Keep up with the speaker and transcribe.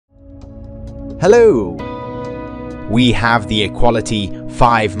Hello! We have the equality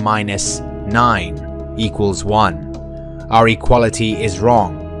 5 minus 9 equals 1. Our equality is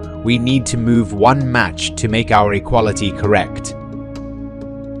wrong. We need to move one match to make our equality correct.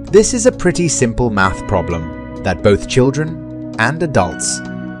 This is a pretty simple math problem that both children and adults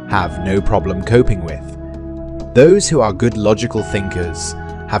have no problem coping with. Those who are good logical thinkers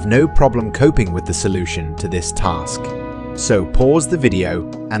have no problem coping with the solution to this task. So pause the video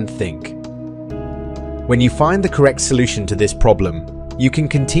and think. When you find the correct solution to this problem, you can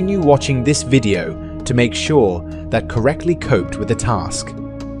continue watching this video to make sure that correctly coped with the task.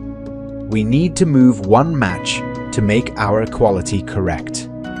 We need to move one match to make our equality correct.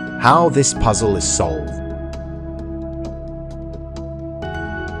 How this puzzle is solved.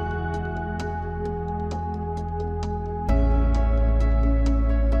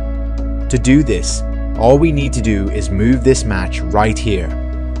 To do this, all we need to do is move this match right here.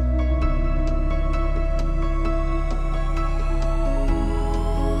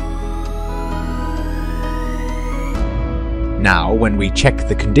 Now, when we check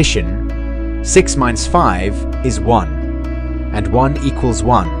the condition, 6 minus 5 is 1, and 1 equals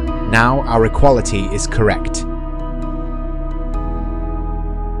 1. Now our equality is correct.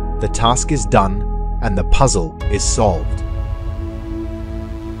 The task is done, and the puzzle is solved.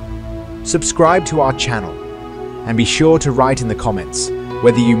 Subscribe to our channel, and be sure to write in the comments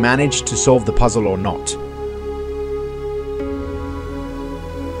whether you managed to solve the puzzle or not.